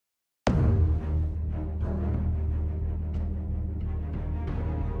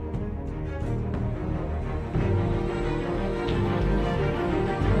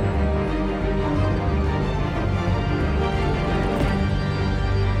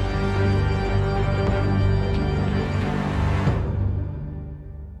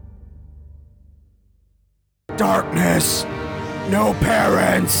darkness, no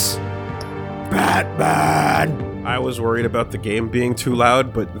parents, Batman. I was worried about the game being too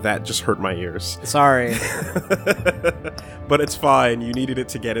loud, but that just hurt my ears. Sorry. But it's fine. You needed it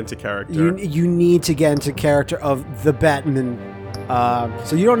to get into character. You need to get into character of the Batman.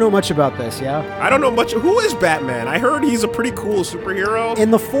 So you don't know much about this, yeah? I don't know much. Who is Batman? I heard he's a pretty cool superhero.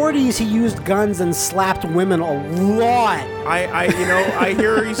 In the 40s, he used guns and slapped women a lot. I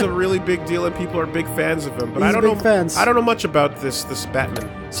hear he's a really big deal and people are big fans of him. But I don't know much about this Batman.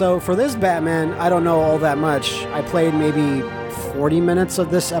 So for this Batman, I don't know all that much. I played maybe 40 minutes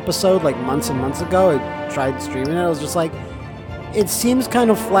of this episode, like months and months ago. I tried streaming it. I was just like, it seems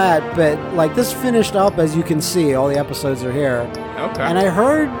kind of flat, but like this finished up, as you can see. All the episodes are here. Okay. And I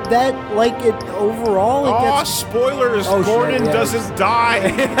heard that, like, it overall... Spoilers! Gordon doesn't die!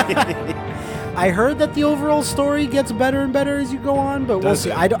 I heard that the overall story gets better and better as you go on, but we'll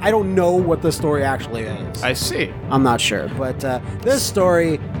see. I don't know what the story actually is. I see. I'm not sure, but this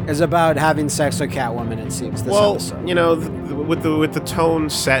story is about having sex with Catwoman, it seems, this episode. You know, with the tone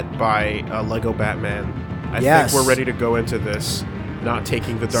set by Lego Batman, I think we're ready to go into this, not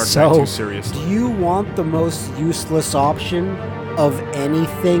taking the Dark Knight too seriously. Do you want the most useless option of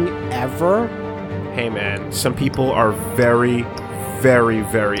anything ever? Hey man, some people are very, very,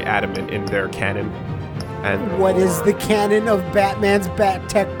 very adamant in their canon. And what is the canon of Batman's Bat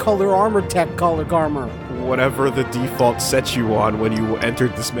Tech Color Armor Tech Color Armor? Whatever the default set you on when you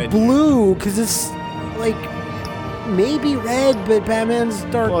entered this menu. Blue, because it's like maybe red, but Batman's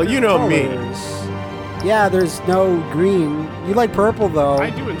dark. Well, you know colors. me. Yeah, there's no green. You like purple though. I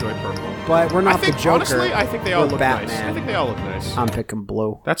do enjoy purple. But we're not the Joker. Honestly, I think they all look Batman. nice. I think they all look nice. I'm picking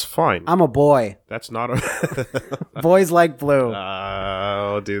blue. That's fine. I'm a boy. That's not a... Boys like blue.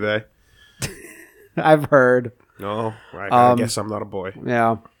 Oh, do they? I've heard. No, I guess I'm not a boy.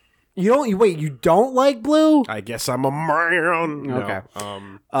 Yeah. You don't like blue? I guess I'm a man. Okay.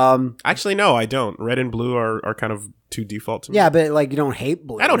 No. Actually, no, I don't. Red and blue are kind of two default to me. Yeah, but like you don't hate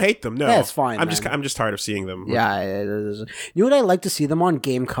blue. I don't hate them. No, yeah, it's fine. I'm just tired of seeing them. Yeah, it is. You know what I like to see them on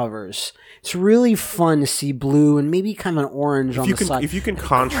game covers. It's really fun to see blue and maybe kind of an orange on the side. If you can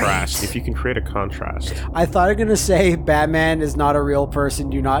contrast, if you can create a contrast. I thought you were gonna say Batman is not a real person.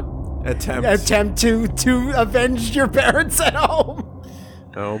 Do not attempt to avenge your parents at home.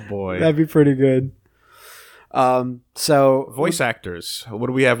 Oh boy, that'd be pretty good. So voice actors, what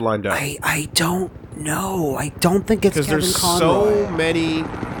do we have lined up? I don't know. I don't think it's Kevin there's Conroy. So many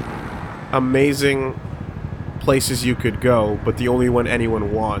amazing places you could go, but the only one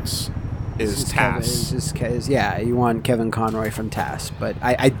anyone wants is Tass. Yeah, you want Kevin Conroy from Tass, but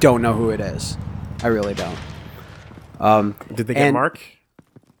I don't know who it is. I really don't. Did they get Mark?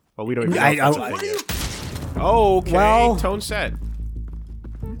 Well, we don't even know. Oh, okay. Well, tone set.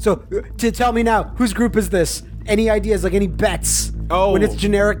 So, to tell me now, whose group is this? Any ideas, like any bets? Oh. When it's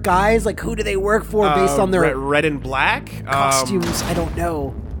generic guys, like who do they work for based on their... Red and black? Costumes, I don't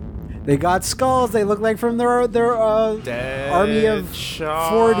know. They got skulls, they look like from their army of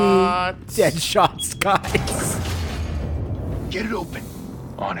 40 dead shots guys. Get it open.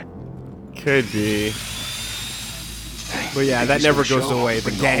 On it. Could be. But yeah, that never goes away.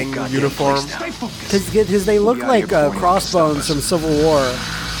 The gang uniform. Because they look like Crossbones from Civil War.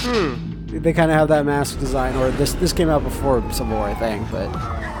 They kind of have that mask design. Or this came out before Civil War, I think. But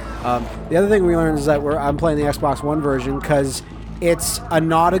the other thing we learned is that I'm playing the Xbox One version because it's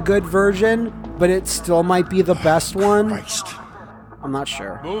not a good version, but it still might be the best one. I'm not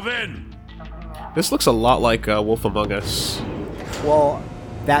sure. Move in. This looks a lot like Wolf Among Us. Well,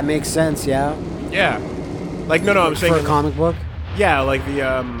 that makes sense, yeah. Yeah. Like no, I'm saying for a comic book. Yeah, like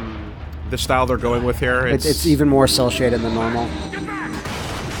the style they're going with here. It's even more cel shaded than normal,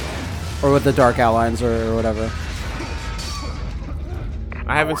 or with the dark outlines or whatever.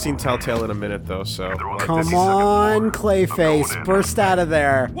 I haven't seen Telltale in a minute though, so come on, Clayface, burst out of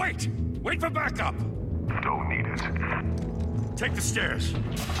there! Wait for backup. Don't need it. Take the stairs.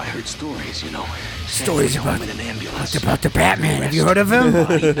 I heard stories, Stories about the Batman. Have you heard of him?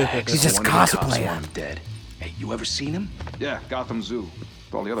 He's just cosplayer. I'm dead. Hey, you ever seen him? Yeah, Gotham Zoo.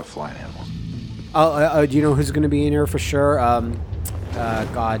 With all the other flying animals. Do you know who's going to be in here for sure?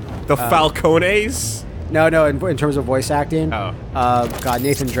 God. The Falcones? No, in terms of voice acting. Oh. God,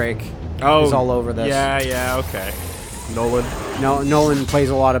 Nathan Drake. Oh. Is all over this. Yeah, okay. Nolan? No, Nolan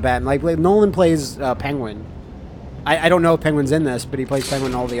plays a lot of Batman. Like Nolan plays Penguin. I don't know if Penguin's in this, but he plays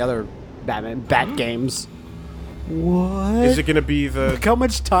Penguin in all the other Bat games. What? Is it going to be the... Look how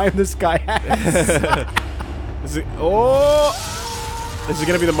much time this guy has. Is it going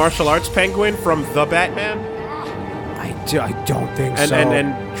to be the martial arts Penguin from The Batman? I Dude, I don't think and, so.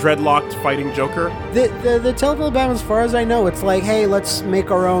 And dreadlocked fighting Joker. The Telltale Batman, as far as I know, it's like, hey, let's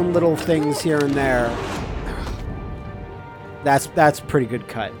make our own little things here and there. That's a pretty good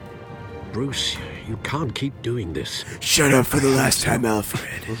cut. Bruce, you can't keep doing this. Shut up for the last time,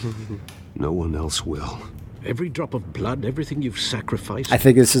 Alfred. No one else will. Every drop of blood, everything you've sacrificed. I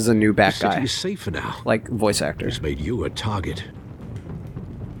think this is a new the bad city guy. is safer now. Like, voice actor. It's made you a target.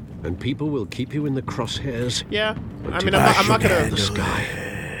 And people will keep you in the crosshairs. Yeah, I mean, I'm not gonna. The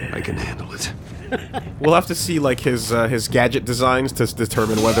sky. I can handle it. We'll have to see like his gadget designs to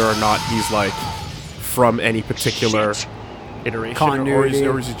determine whether or not he's like from any particular iteration, Continuity.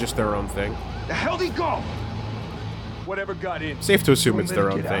 or is it just their own thing. The hell'd he go? Whatever got in. Safe to assume Don't it's let their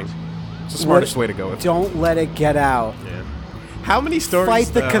it own get thing. out. It's the smartest way to go with it. Don't let it get out. Yeah. How many stories? Fight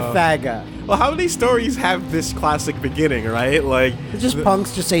the Cathaga. Well, how many stories have this classic beginning, right? Like, It's just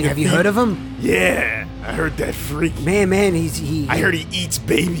punks just saying, have you heard of him? yeah, I heard that freak. Man, I heard he eats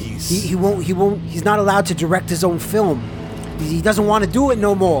babies. he won't, he's not allowed to direct his own film. He doesn't want to do it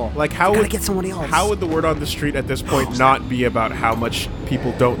no more. Like, how You gotta would get somebody else. How would the word on the street at this point not be about how much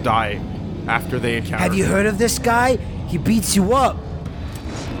people don't die after they encounter? Have you heard of this guy? He beats you up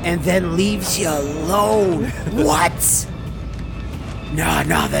and then leaves you alone. What?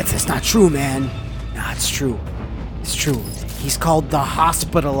 No, that's not true, man. No, it's true. It's true. He's called the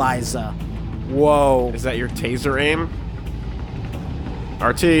Hospitalizer. Whoa. Is that your taser aim?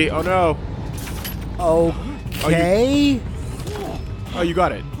 RT. Oh no. Okay. Oh, you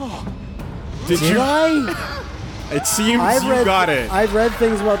got it. Did I? It seems you got it. I've read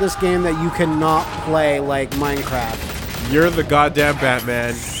things about this game that you cannot play like Minecraft. You're the goddamn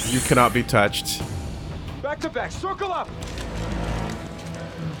Batman. You cannot be touched. Back to back. Circle up.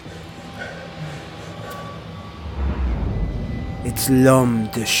 It's l'homme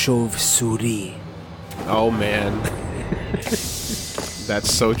de chauve-souris. Oh man.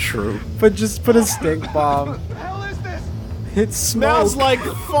 That's so true. But just put a stink bomb. What the hell is this? It Smells like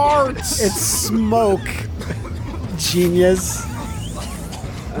farts. It's smoke. Genius.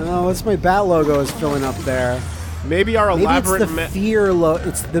 I don't know, what's my bat logo is filling up there. Maybe our Maybe elaborate. it's the fear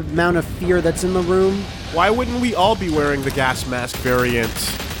it's the amount of fear that's in the room. Why wouldn't we all be wearing the gas mask variant?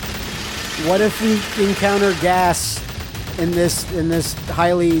 What if we encounter gas in this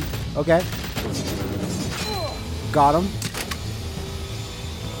highly okay? Got him.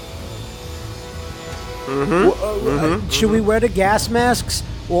 Should we wear the gas masks?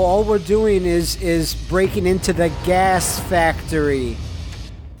 Well, all we're doing is breaking into the gas factory.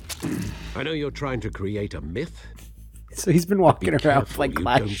 I know you're trying to create a myth. So he's been walking Be around careful with like you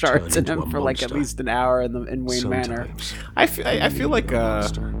glass don't shards in turn him into for a like at monster. least an hour in Wayne Manor. Sometimes. I feel like a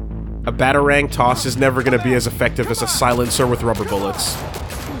Batarang toss is never going to be as effective as a silencer with rubber bullets.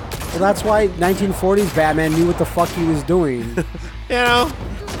 Well, that's why 1940s Batman knew what the fuck he was doing. You know?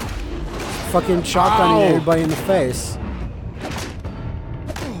 Fucking shotgunning everybody in the face.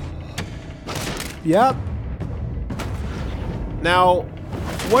 Yep. Now,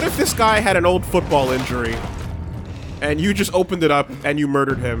 what if this guy had an old football injury, and you just opened it up and you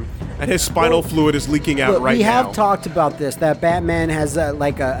murdered him, and his spinal fluid is leaking out Look, right we now? have talked about this, that Batman has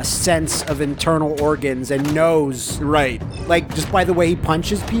a sense of internal organs and knows, Right. like, just by the way he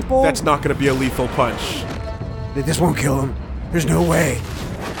punches people. That's not going to be a lethal punch. This won't kill him. There's no way.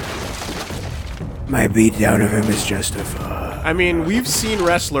 My beatdown of him is justified. I mean, we've seen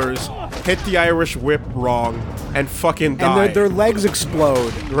wrestlers hit the Irish whip wrong and fucking die. And their legs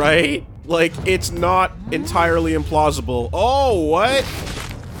explode. right? Like, it's not entirely implausible. Oh, what?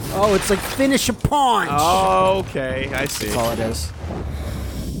 Oh, it's like finish a punch. Oh, okay, I see. That's all it is.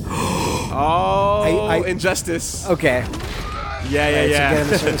 Oh, Injustice. Okay. Yeah.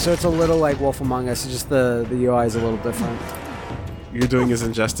 Again, so it's a little like Wolf Among Us. It's just the UI is a little different. You're doing his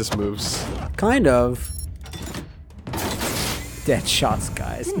Injustice moves. Kind of. Dead shots,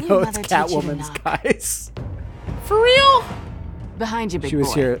 guys. Didn't No, your it's mother teach you to Catwoman's, knock? guys. For real? Behind you, big She was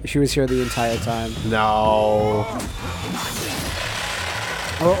boy. here. She was here the entire time. No.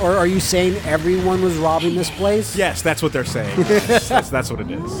 Or are you saying everyone was robbing this place? Yes, that's what they're saying. Yes, that's what it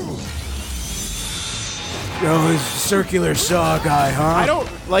is. Oh, he's circular saw guy, huh? I don't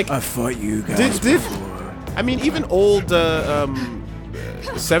like. I fought you guys. Did I mean even old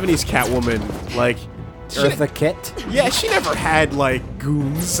 70s Catwoman, like Eartha Kitt? yeah, she never had like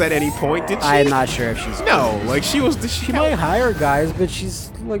goons at any point, did she? I'm not sure if she's. No, like she was. She might hire guys, but she's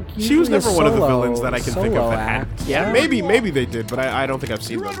like. She was usually a never one of the solo- villains that I can think of solo that had. act. Yeah, maybe they did, but I don't think I've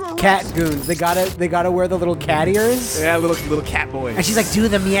seen them. Cat goons. They gotta wear the little cat ears. Yeah, little cat boy. And she's like, do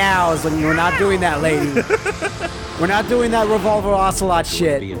the meows. Like, we're not doing that, lady. We're not doing that revolver ocelot Be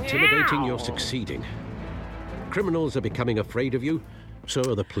shit. intimidating, you're succeeding. Criminals are becoming afraid of you, so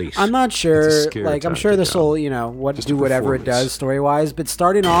are the police. I'm not sure. It's a scare Like, I'm sure tactic, this will, Al. Just do a whatever it performance. does story-wise. But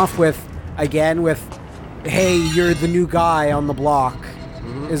starting off with, hey, you're the new guy on the block,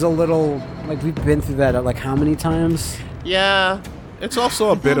 is a little like we've been through that. Like, how many times? Yeah, it's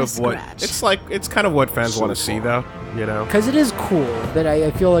also a bit Not a of what scratch. it's kind of what fans want to see, though. You know, Because it is cool, but I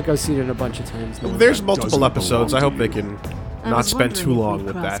feel like I've seen it a bunch of times now. there's multiple Doesn't episodes. I belong hope to they you. can I not was spend too wondering long if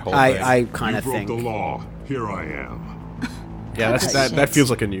with we that crossed whole thing. I kind of You broke think. the law. Here I am. Yeah, Cut that shit. feels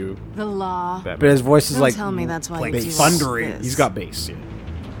like a new The law. Batman. But his voice is Don't like tell me that's why like you do thundering. this. He's got bass. Yeah.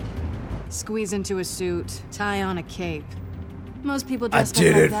 Squeeze into a suit, tie on a cape. Most people I dressed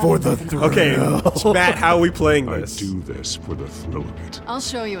did up like it that for in the fucking thrill. Okay, Matt, how are we playing I this? do this for the thrill of it. I'll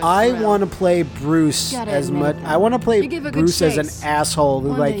show you a I thrill. want to play Bruce Gotta as admit much. it, I want to play you give a good Bruce as an chase. asshole.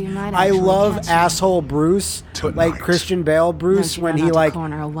 One Like day you might I actually love catch him. asshole Bruce, like Tonight. Christian Bale Bruce Don't you when know he not to like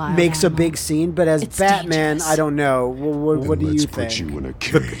corner a wild makes a animal? big scene. But as It's Batman, dangerous. I don't know. What do Let's you put think? you in a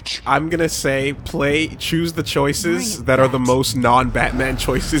cage. I'm gonna say choose the choices Bring it that are the back. most non-Batman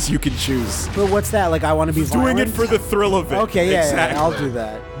choices you can choose. But what's that? Like I want to be Doing it violent? for the thrill of it. Okay, yeah, exactly. I'll do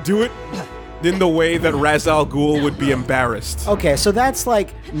that. Do it in the way that Ra's al Ghul would be embarrassed. Okay, so that's like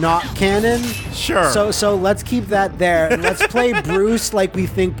not canon. Sure. So let's keep that there. And let's play Bruce like we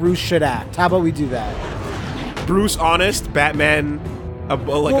think Bruce should act. How about we do that? Bruce honest, Batman,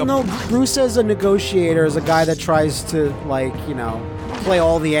 No, Bruce as a negotiator is a guy that tries to play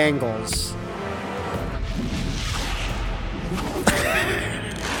all the angles.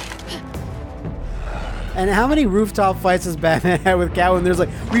 And how many rooftop fights has Batman had with Catwoman? There's like,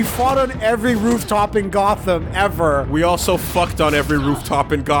 we fought on every rooftop in Gotham ever. We also fucked on every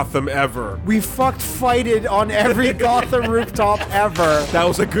rooftop in Gotham ever. We fighted on every Gotham rooftop ever. That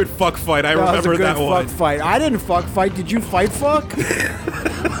was a good fuck fight. I That was a remember good that one. fuck fight. I didn't fuck fight. Did you fight fuck?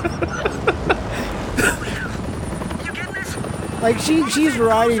 Like she's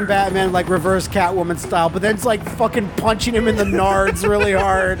riding Batman like reverse Catwoman style, but then it's like fucking punching him in the nards really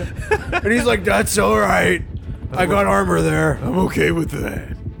hard. And he's like, "That's all right. I got armor there. I'm okay with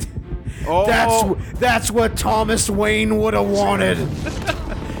that. That's what Thomas Wayne would have wanted."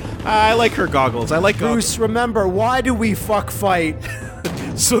 I like her goggles. I like Bruce, remember, why do we fuck fight?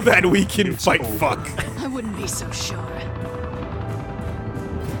 goggles so that we can fight fuck. I wouldn't be so sure.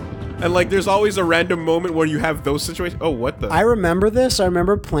 And like, there's always a random moment where you have those situations. Oh, what the? I remember this. I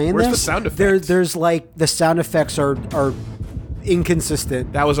remember playing Where's the this. sound effects? There's like the sound effects are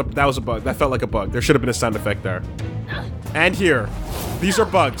inconsistent. That was a bug. That felt like a bug. There should have been a sound effect there. And here, these are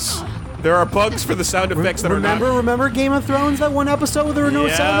bugs. There are bugs for the sound effects that are not. Remember Game of Thrones, that one episode where there were no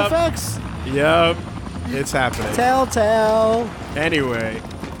sound Yep. effects? Yep, it's happening. Telltale. Anyway,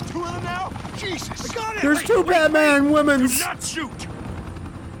 Two of them now? Jesus! I got it! There's two Batman women's. Do not shoot!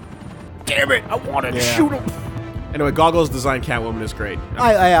 Damn it! I wanted to Yeah. shoot him. anyway, Goggles design Catwoman is great. I'm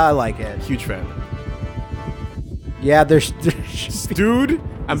I like it. a huge fan. Yeah, there's Dude,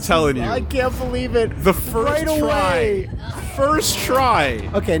 I'm telling you, I can't believe it. the first Right try. away. First try.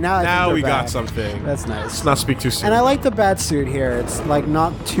 Okay, now I think Now they're we back. got something. That's Let's nice. not speak too soon. And I like the bat suit here. It's like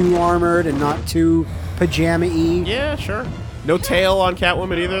not too armored and not too pajama-y. Yeah, sure. No tail on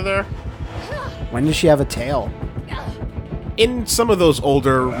Catwoman either there. When does she have a tail? In some of those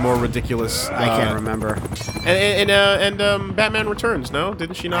older, more ridiculous. I can't remember. And Batman Returns, no?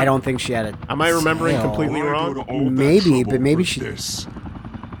 Didn't she not? I don't think she had a Am I remembering tail. completely Why go wrong? to all that Maybe, trouble but maybe for she- This?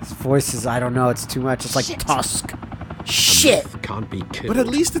 His voice is, I don't know, it's too much. It's like Shit. Tusk. Shit! Can't be killed. But at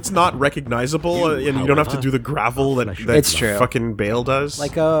least it's not recognizable, and you don't have to do the gravel that It's true. fucking Bale does.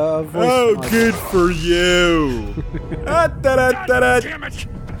 Like a voice. oh, like- good for you! Da-da-da-da-da. Damn it!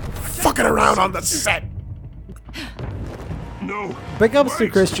 Fucking around on the set. No! Big ups to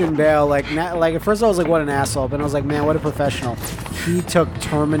Wait. Christian Bale. Like at first I was like, what an asshole. But I was like, man, what a professional. He took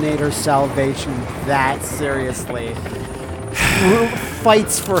Terminator Salvation that seriously.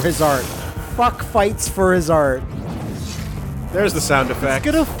 Fights for his art. Fuck fights for his art. There's the sound effect.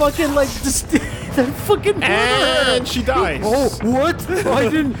 Gonna fucking like just fucking murder her. And she dies. Oh, what? I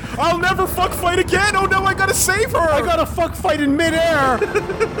didn't. I'll never fuck fight again. Oh no, I gotta save her. I got a fuck fight in midair.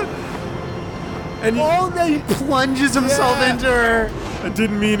 And He plunges himself Yeah. into her. I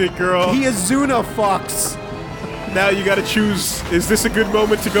didn't mean it, girl. He Azuna fucks. Now you gotta choose. Is this a good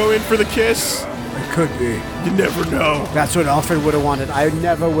moment to go in for the kiss? It could be. You never know. That's what Alfred would have wanted. I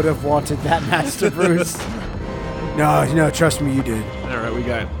never would have wanted that, Master Bruce. No, trust me, you did. All right, we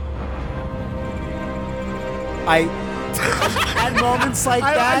got. At moments like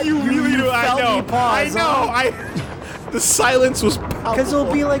that, you really do. I felt know. me pause. I know. huh? The silence was palpable. Because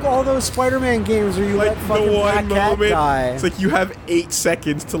it'll be like all those Spider-Man games where you like let fucking the Black one Cat moment. die. It's like you have 8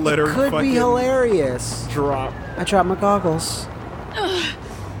 seconds to let her Could fucking be hilarious. drop. I dropped my goggles.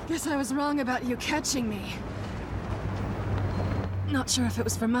 Guess I was wrong about you catching me. Not sure if it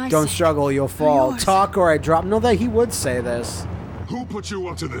was for my Don't sake. struggle, you'll fall. yours. Talk or I drop. No, that he would say this. Who put you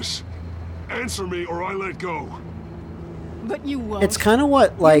up to this? Answer me or I let go. But you won't. It's kind of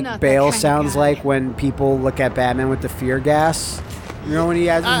what not like that Bale kind of sounds guy. like when people look at Batman with the fear gas. You know when he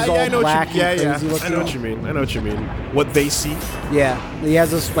has his Yeah, I all know black what you, and yeah, crazy yeah. looking. I know what you mean. I know what you mean. What they see. Yeah, he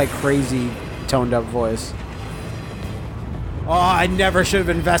has this like crazy toned up voice. Oh, I never should have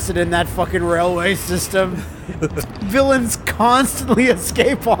invested in that fucking railway system. Villains constantly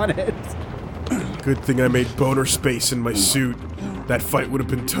escape on it. Good thing I made boner space in my suit. That fight would have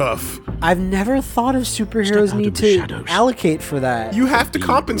been tough. I've never thought of superheroes Step out need of the to shadows. allocate for that. You have to Be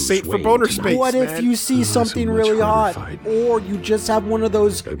compensate Bruce for Wayne boner tonight. space. What if man. you see That's a something much really harder hot, fight. or you just have one of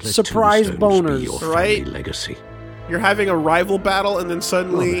those Don't let surprise tombstones be boners? your Right? family legacy. You're having a rival battle, and then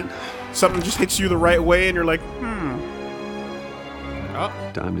suddenly Well something just hits you the right way, and you're like,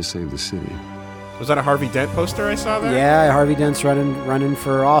 Oh, Time to save the city. was that a Harvey Dent poster I saw there? Yeah, Harvey Dent's running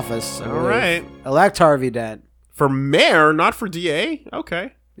for office. I All believe. right. Elect Harvey Dent. For mayor, not for DA.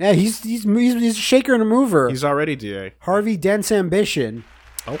 Okay. Yeah, he's a shaker and a mover. He's already DA. Harvey Dent's ambition.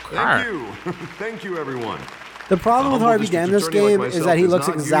 Okay. Thank you. Thank you, everyone. The problem with humble Harvey Dent in this district attorney game like is myself that he is looks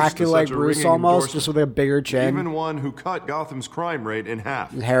not used exactly to like such a Bruce ringing almost, endorsement. just with a bigger chin. Even one who cut Gotham's crime rate in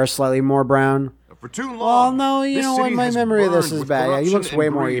half. His hair slightly more brown. For too long. Well, no, you this know what? city My has memory of this burned is with bad. Yeah, he corruption looks and way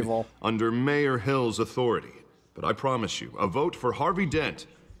more greed evil. Under Mayor Hill's authority. But I promise you, a vote for Harvey Dent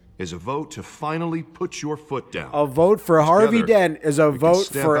is a vote to finally put your foot down. A vote for Harvey Dent is a we can vote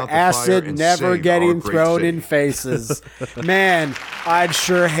stamp for out the fire acid and never save our getting great thrown city. in faces. Man, I'd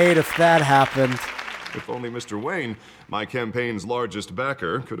sure hate if that happened. If only Mr. Wayne, my campaign's largest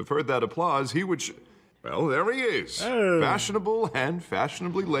backer, could have heard that applause, he would... Well, there he is. Fashionable and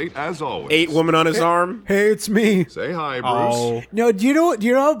fashionably late as always. 8 woman on his arm. Hey, it's me. Say hi, Bruce. Oh. No, do you know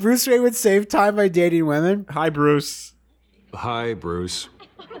how Bruce Wayne would save time by dating women? Hi, Bruce. Hi, Bruce.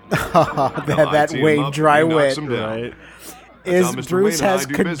 that team Wayne up, dry he knocks wit him down. Right. is how Mr. Bruce Wayne and I has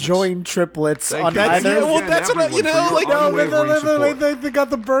do business. conjoined triplets Thank on you. That's, either. yeah, well, Again, that's what I, you everyone, know, for like, your No, unwavering support. they got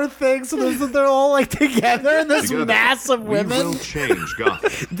the birth thing, so they're all like together in this Together, mass of we women. will change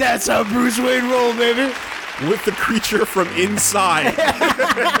Gotham. That's how Bruce Wayne roll, baby. with the creature from inside.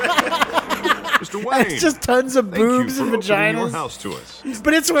 Mr. Wayne. It's just tons of thank you boobs for and opening your vaginas. house to us.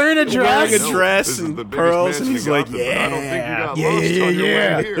 But it's wearing a dress. Wearing a dress This is and the biggest pearls, and mansion he's in like, Gotham, but I don't think you got Yeah, lost yeah, on your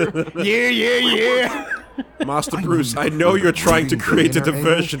yeah. way here. Yeah. Master Bruce, I know you're trying to create a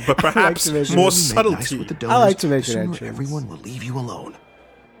diversion, but perhaps to make it more nice subtlety. I like to make an Soon entrance. everyone will leave you alone.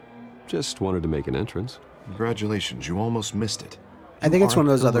 Just wanted to make an entrance. Congratulations, you almost missed it. I think it's one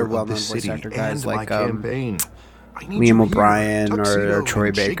of those You are other a pillar of well-known this voice city actor guys and my like campaign. I need Liam you here, O'Brien or tuxedo Troy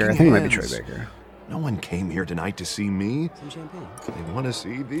and Baker. I shaking think it might be Troy hands. Baker. No one came here tonight to see me. They want to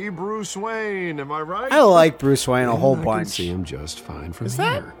see the Bruce Wayne, am I right? I like Bruce Wayne a whole I can bunch. see him just fine from Is here.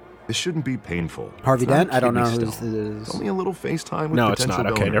 that- This shouldn't be painful. Harvey It's not Dent? I don't know kidney who stone. this is. It's only a little FaceTime with No, it's potential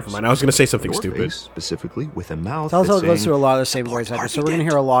not. Okay, donors. never mind. I was going to say something Your stupid. face, specifically with a mouth Telltale that's goes saying, through a lot of the same voice actors, Harvey so we're gonna Dent.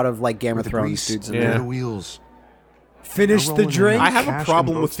 hear a lot of like Game of the Thrones grease, dudes in Yeah. there. the wheels. Finish Now the rolling drink. around I have a cash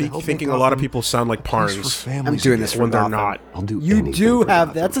problem and with votes to help thinking make a lot of Gotham people sound like a place for Parns families I'm doing again. this for when they're Gotham. not. I'll do You anything do for have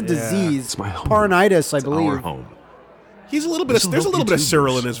Gotham. that's a disease. It's my home. Parnitis, I It's our believe. home. He's a little bit. This'll There's a help little you bit of too,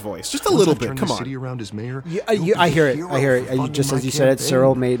 Cyril Bruce. in his voice, just a Once little I bit. turn Come the on. city around as mayor, Yeah, you'll be I hear the it. hero I hear it. for funding Just my as you said it, campaign.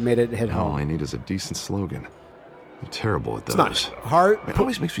 Cyril made it hit All home. I need is a decent slogan. I'm terrible at those. It's not. Heart. It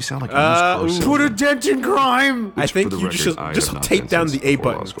always makes me sound like I'm ooh. Put a dent in crime. I think for the you record, just I just have not tape been down since the A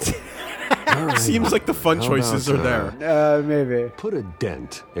before law button. school. All right, Seems like the fun How choices are about, there. Maybe. Put a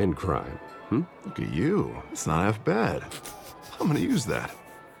dent in crime. Look at you. It's not half bad. I'm gonna use that.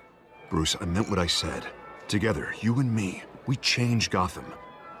 Bruce, I meant what I said. Together, you and me, we change Gotham.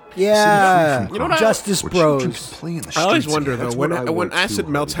 Yeah. You know what Justice Where children Bros. can play in the I always streets wonder again. though, what I when want acid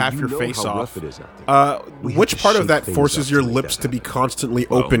too, melts Harvey. half You your know face how off, rough it is out there. We have which to part of shake that things forces up your to make lips that to be happen. constantly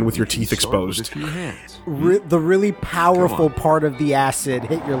open with your You teeth start with a exposed? few hands. The really powerful Come on. part of the acid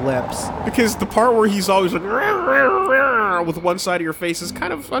hit your lips. Because the part where he's always like "Rah, rah, rah," with one side of your face is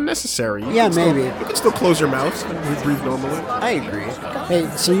kind of unnecessary. You Yeah, can still- maybe. you can still close your mouth and breathe normally. I agree. Hey,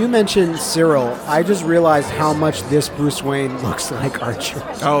 so you mentioned Cyril. I just realized how much this Bruce Wayne looks like Archer.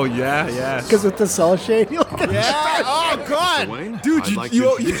 Oh yeah, yeah. Because with the cell shade, you look at Yeah. Oh God, Wayne, dude, I'd like to you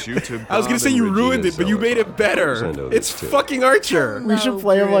introduce you to I was gonna Bob say and you ruined Regina it, but you made it better. I know this It's too. fucking Archer. We should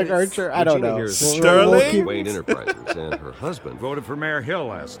play him like Archer. I don't Regina know. here is We'll- Sterling? we'll keep- Wayne Enterprises and her husband. Voted for Mayor Hill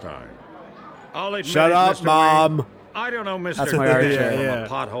last time. I'll admit Shut it, up, Mr. Mom. Wayne, I don't know, Mr. That's my Dent Archer. from Yeah. a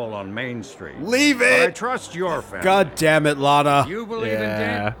pothole on Main Street. Leave But I it! trust your family. God damn it, Lana. You believe in Yeah.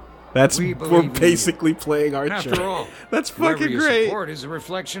 Dent? That's We we're believe in basically playing Archer. After all, That's whoever fucking you great. support is a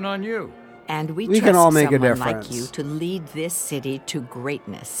reflection on you. And we We trust can all make a someone difference. like you to lead this city to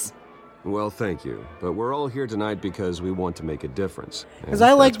greatness. Well, thank you. But we're all here tonight because we want to make a difference. Because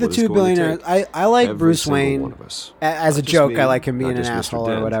I like the two billionaires. I like Every Bruce single Wayne. one of us. As a Not just joke, me, I like him not being an just Mr. asshole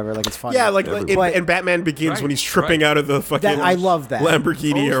or Dent. whatever. Like, it's funny. Yeah, like But- in Batman Begins Right, when he's tripping right. out of the fucking I love that.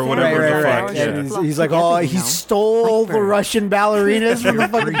 Lamborghini or Both whatever Right, the right, fuck. right. Yeah. And Flock he's like, together, oh, you he know, stole like the birds. Russian ballerinas from the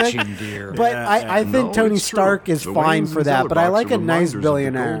fucking Preaching, thing. dear. But Yeah, I think No, Tony it's true. Stark is The fine Waynes for and that, but I Zellerbachs like are a nice reminders of the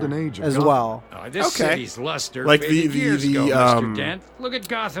billionaire golden age of as Gotham. well. This Okay. city's luster Like faded years ago, Mr. Dent. Look at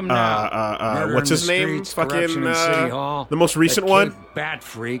Gotham now. Murder what's in his the name? streets, Fucking, corruption in City Hall, the most recent the one? Cape Bat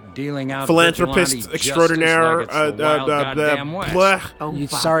freak dealing out Philanthropist vigilante extraordinaire. justice like it's the wild goddamn West. Blah. Oh, You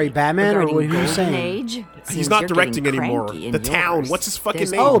Bob, sorry, Batman, or regarding what are you Golden saying? Age, it He's seems not you're directing getting anymore. cranky in The Town. yours. What's his fucking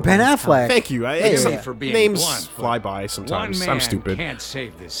There's name? Oh, Ben always Affleck. Thank you. Forgive me Some for being names blunt, but fly by sometimes. One I'm man stupid. can't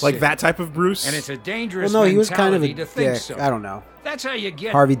save this Like city. that type of Bruce. And it's a Well, dangerous no, he was kind of a mentality to think dick. so. I don't know. That's how you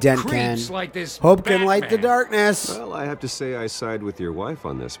get Harvey Dent creeps can. like this Hope can light the Batman. darkness. Well, I have to say I side with your wife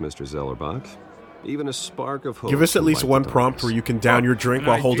on this, Mr. Zellerbach. Even a spark of hope. Give us at can least light one the prompt darkness. where you can down your drink An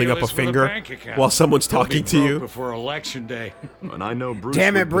while holding up a idealist with finger bank account. while someone's He'll be talking to broke you. before election day. And I know Bruce.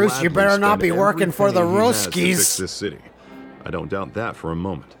 Damn it, would Bruce, you gladly better not spend be working every for the penny he has to Ruskies. fix this city. I don't doubt that for a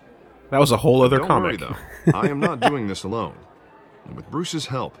moment. That was a whole other Don't comic. worry, though. I am not doing this alone. And with Bruce's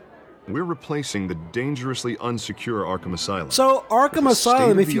help, we're replacing the dangerously unsecure Arkham Asylum. So Arkham with a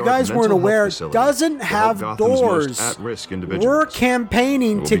Asylum, if you state-of-the-art guys weren't mental health aware, facility doesn't to help have Gotham's most doors. at-risk individuals. We're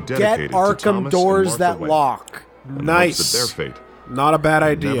campaigning We'll to be get dedicated to Arkham Thomas and doors Martha that Wayne. lock. And hopes Nice. that their fate Not a bad will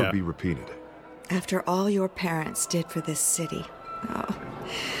idea. never be repeated. After all your parents did for this city. Oh,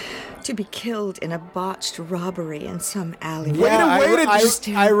 to be killed in a botched robbery in some alleyway.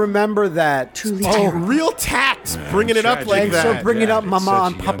 I remember that. Truly Oh, terrible. real tact, bringing it up tragic. like Thanks that. for bringing up at Mama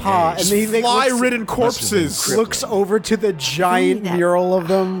such and a young Papa. age. And he like, Fly-ridden corpses. looks over to the giant that- mural of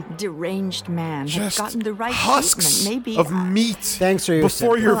them. Deranged man Just had gotten the right husks treatment. Maybe of meat Thanks for your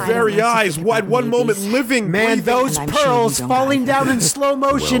before sip. your Well, I don't very like to eyes. think At about one moment, movies. living, Man, breathing, those And I'm sure you pearls don't falling either. down in slow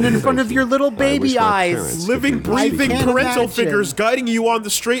motion in front of your little I baby wish my eyes. parents living, could be breathing I can't parental imagine. figures guiding you on the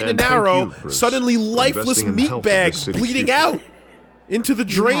straight and And thank narrow. you, Bruce, Suddenly, for lifeless investing in the meat health of this bags city's bleeding future. out into the You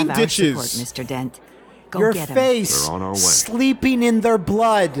drain have our support, ditches. Mr. Dent. Go Your get him. face We're on our way. sleeping in their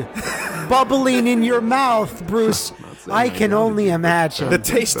blood, bubbling in your mouth, Bruce. I can only imagine. The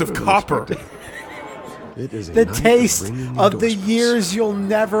taste of copper. It is a The night taste ringing of the endorsements. years you'll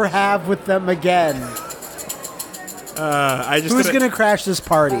never have with them again. Who's did a- gonna crash this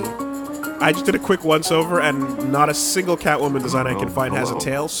party? I just did a quick once-over, and not a single Catwoman design I can find has a hello.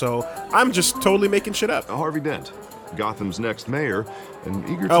 tail, so I'm just totally making shit up. Harvey Dent, Gotham's next mayor, and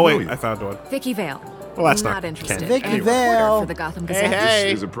eager to Oh, know wait, you. I found one. Vicky Vale. Well, that's not not interested. canon. Vicky Anyway, Vale. for the Gotham Hey, Gazette. hey.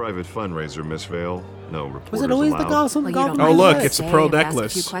 This is a private fundraiser, Miss Vale. No reporters Was it always the allowed. Gotham? Well, you don't Gotham Oh, mind look, if I it's a stay pearl and ask a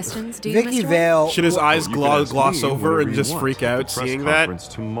necklace. few questions, do you, Vicky Mr. Vale. Should his eyes You can ask gloss me over whatever and you just want freak at out the press seeing that? conference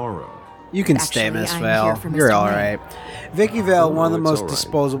tomorrow. You can Actually, stay, Miss I'm Vale. here for You're Mr. all Wayne. right. Vicky Vale, one of the it's most all right.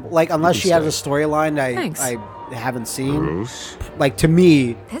 disposable. Like, unless You she can has a stay. storyline Thanks. I haven't seen. Bruce? Like, to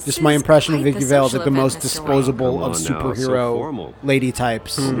me, This just my is impression of quite Vicky the Vale is social like the event, most Mr. disposable Wayne. of Come on now, so superhero formal. lady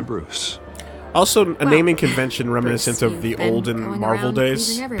types. Bruce. Also, a Well, naming convention reminiscent Bruce, of the you've been olden going Marvel around days.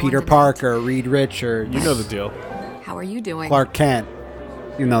 pleasing everyone Peter tonight. Parker, Reed Richards. You know the deal. How are you doing? Clark Kent.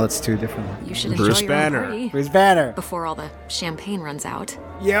 You know it's two different. You should Bruce enjoy your own Banner. party Bruce Banner. before all the champagne runs out.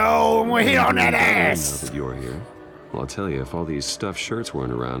 Yo, we're here on that Now ass. that you're here, well, I'll tell you, if all these stuffed shirts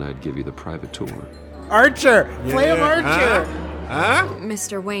weren't around, I'd give you the private tour. Archer. Play him Archer. Huh?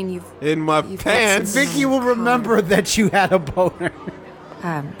 Mr. Wayne, you've... In my You've got pants. some- Vicky will remember that you had a boner.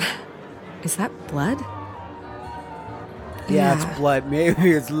 Is that blood? Yeah, it's blood.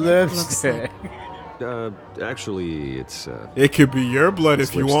 Maybe it's Looks lipstick. Actually, it's, It could be your blood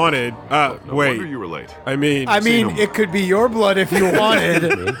if you lipstick. wanted. No wait. wonder you were late. I mean, I mean, no more. it could be your blood if you wanted.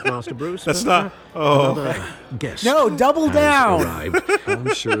 Master Bruce. that's not. Oh, Another guest. No, double has down. Arrived.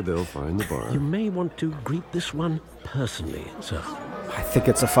 I'm sure they'll find the bar. You may want to greet this one personally, sir. I think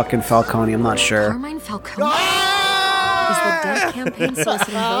it's a fucking Falcone. I'm not sure. Carmine Falcone? Is the Dent campaign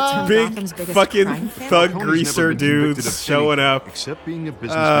soliciting votes from big Gotham's biggest fucking crime family? thug Tony's greaser never been convicted dudes of showing anything up. Except being a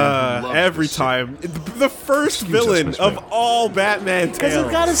businessman who loves Every this city. time. The first Excuse us, villain Miss of Vale. all Batman Because it's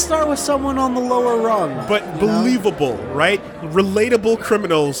got to tales. start with someone on the lower rung. But believable, right? Relatable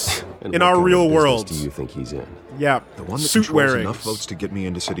criminals And in what our kind of real business world. do you think he's in? Yeah, The one that suit controls wearing. enough votes to get me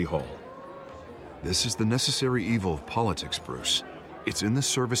into City Hall. This is the necessary evil of politics, Bruce. It's in the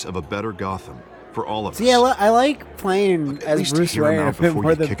service of a better Gotham. For all of us. See, I like playing as least Bruce hear him Wayne a out bit before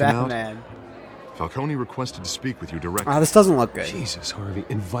more you than kick him out. Batman. Falcone requested to speak with you directly. Oh, this doesn't look good. Jesus, Harvey,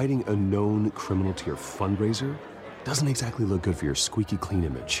 inviting a known criminal to your fundraiser doesn't exactly look good for your squeaky clean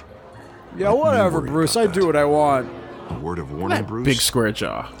image. Yeah, whatever, Bruce. I do what I want. A word of warning, Bruce. Big square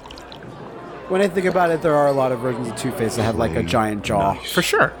jaw. When I think about it, there are a lot of versions of Two-Face that have like a giant jaw. For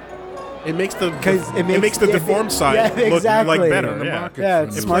sure. It makes the it deformed side look like better. Yeah,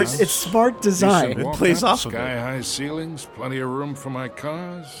 it's smart. It's smart design. It plays off of it. Sky-high ceilings, plenty of room for my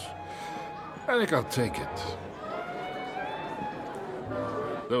cars. I think I'll take it.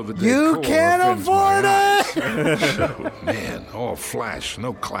 Though the You decor can't offends my afford eyes. Oh, man, all flash,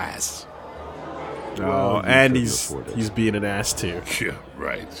 no class. Oh, and he's being an ass too. Yeah,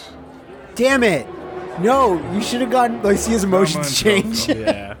 right. Damn it! No, you should have gotten. Like, see his emotions change.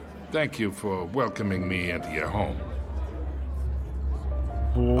 Yeah. Thank you for welcoming me into your home.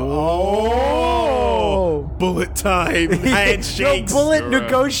 Oh, bullet time! Handshakes. No bullet You're a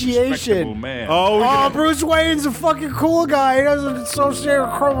negotiation. respectable man. Oh, Bruce Wayne's a fucking cool guy. He doesn't associate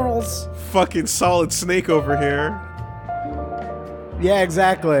with criminals. Fucking Solid Snake over here. Yeah,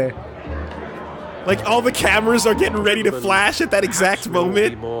 exactly. Like all the cameras are getting ready to flash at that exact Will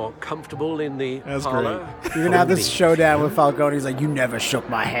moment. be more comfortable in the That's parlor. You're gonna have this showdown with Falcone. He's like, "You never shook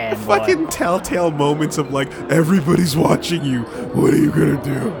my hand." boy." Fucking telltale moments of like everybody's watching you. What are you gonna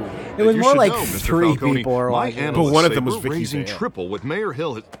do? It was You more should like know, Mr. 3 Falcone, people are my watching. analysts But one of say them was we're Vicky raising Vale. triple with Mayor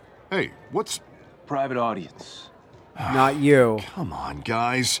Hill. Hey, what's... Private audience. Not you. Come on,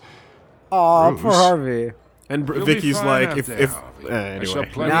 guys. Oh, Bruce. poor Harvey. And You'll be Vicky's fine like, out if there, if Harvey. I saw anyway.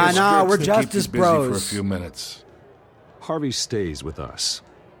 plenty Nah, of nah, scripts we're to just keep you as busy bros. for a few minutes. Harvey stays with us.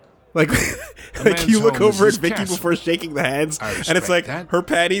 Like, like man's you look home is over at his Vicky castle. before shaking the hands, I and it's respect like that. her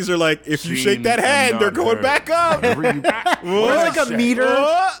panties are like, if you shake Seen that hand, and they're not going heard. back up. Whatever you- There's like a meter.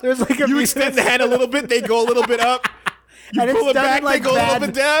 Oh, There's like a you meter. extend the hand a little bit, they go a little bit up. You And pull it's it done back, in like they go a little bad,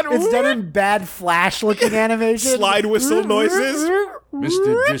 bit down. It's done in bad flash-looking animation. Slide whistle noises.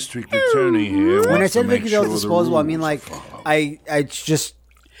 Mr. District Attorney here. When I wants said to make Vicky sure Vale's the disposable, I rules mean are like followed. I just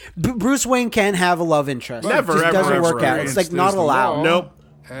Bruce Wayne can't have a love interest. Never, it just ever, doesn't ever, work out. ever. It's like There's not the allowed. law, Nope.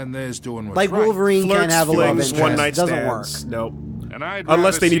 And there's doing what's Like right. Wolverine can't Flirts, have a love flings, interest. one night It doesn't stands. work. Nope. And I'd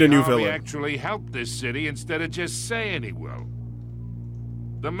Unless rather they need see a new Harvey villain. actually help this city instead of just saying he will.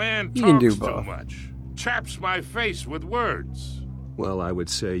 The man You can talks do too both. much. Chaps my face with words. Well, I would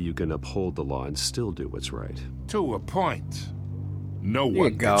say you can uphold the law and still do what's right. To a point. No you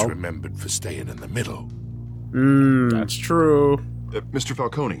one go. gets remembered for staying in the middle. That's true. Mr.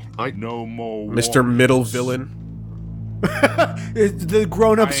 Falcone, No more Mr. war. Middle Villain. The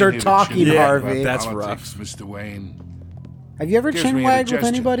grown-ups I are ain't here to talking, chit-chat Harvey. about That's politics, Mr. Wayne. Have you ever Gives chin me wagged with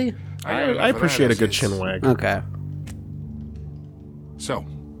indigestion. anybody? I appreciate a good chin wag. Okay. So,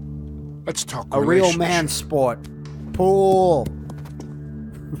 let's talk A real relationship. man sport. Pool.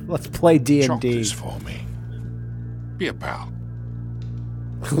 Let's play Chalk D&D. this for me. Be a pal.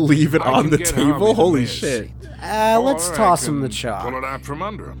 Leave it I on can the get table? Harvey the Holy mayor's shit. seat. Let's Or I toss him can the Pull chalk. it out from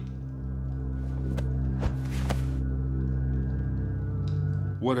under him.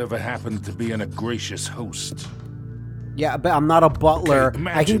 Whatever happened to being a gracious host? Yeah, but I'm not a butler. Okay, I can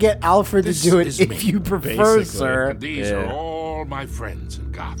imagine get Alfred to this do it is if me, you prefer, basically. sir. And these Yeah. are all my friends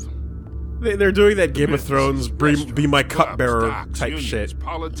in Gotham. They're doing that Game of Businesses, Thrones, be my restaurants, cupbearer clubs, docks, type unions, shit.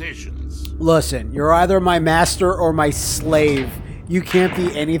 Politicians. Listen, you're either my master or my slave. You can't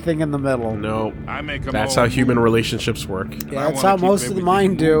be anything in the middle. No. I make 'em That's all how human move. relationships work. Yeah, I that's wanna how keep most of the everything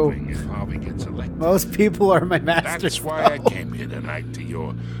mine do. moving if Harvey gets elected. Most people are my masters. That's why I came here tonight to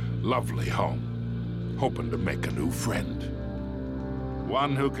your lovely home, hoping to make a new friend.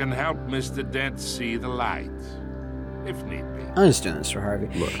 One who can help Mr. Dent see the light, if need be. I understand this, Sir Harvey.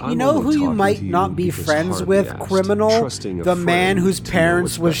 Look, you I'm know only who you talking might to you not be because friends Harvey with, asked, criminal? trusting a The man friend whose to know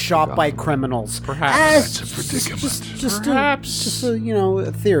parents what's was best for shot by Gotham. criminals. Perhaps. That's a predicament. Just a, you know,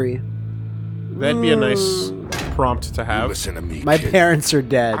 a theory. That'd be a nice prompt to You have. listen to me, My kid. parents are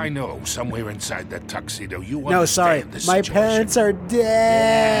dead. I know somewhere inside that tuxedo you No, sorry. understand the My situation. parents are Money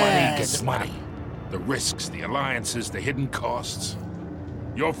dead. gets money. The risks, the alliances, the hidden costs.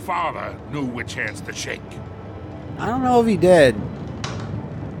 Your father knew which hands to shake. I don't know if he did.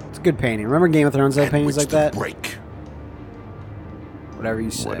 It's a good painting. Remember Game of Thrones had And paintings which like to that? break. Whatever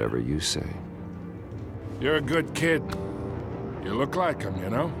you say. Whatever you say. You're a good kid. You look like him, you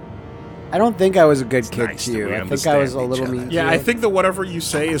know? I don't think I was a good kid nice to that you. we I think I was a understand little each mean other. to Yeah, you. I think that whatever you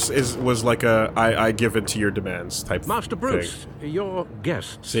say was like a I give in to your demands type Master thing. Bruce, your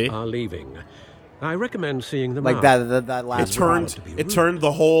guests See? are leaving. I recommend seeing them Like out. that last It turned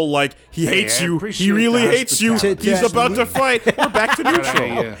the whole, like, he hates I you. He appreciate really the hates you. hospitality. He's about to fight. We're back to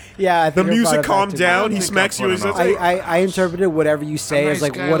neutral. Yeah, I The think I music brought it back calmed to down. I He think smacks I'll you. put He's him like, I interpreted whatever you say A as nice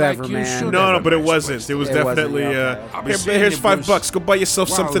like guy whatever, like you man. should no, have but a it nice wasn't. place It was to live. It wasn't, definitely, okay. I'll be seeing here's you, $5. Bruce, Go buy yourself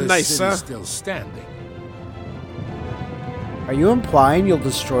while something this nice, city's huh? still standing. Are you implying you'll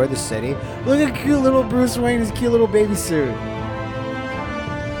destroy the city? Look at cute little Bruce Wayne, his cute little baby suit.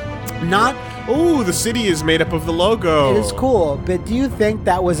 Not. Oh, the city is made up of the logo. It is cool, but do you think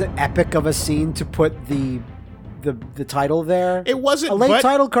that was an epic of a scene to put the title there? It wasn't. A late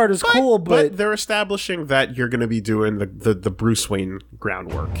title card is cool, but they're establishing that you're going to be doing the Bruce Wayne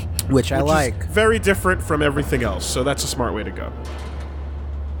groundwork, which I like. Is very different from everything else. So that's a smart way to go.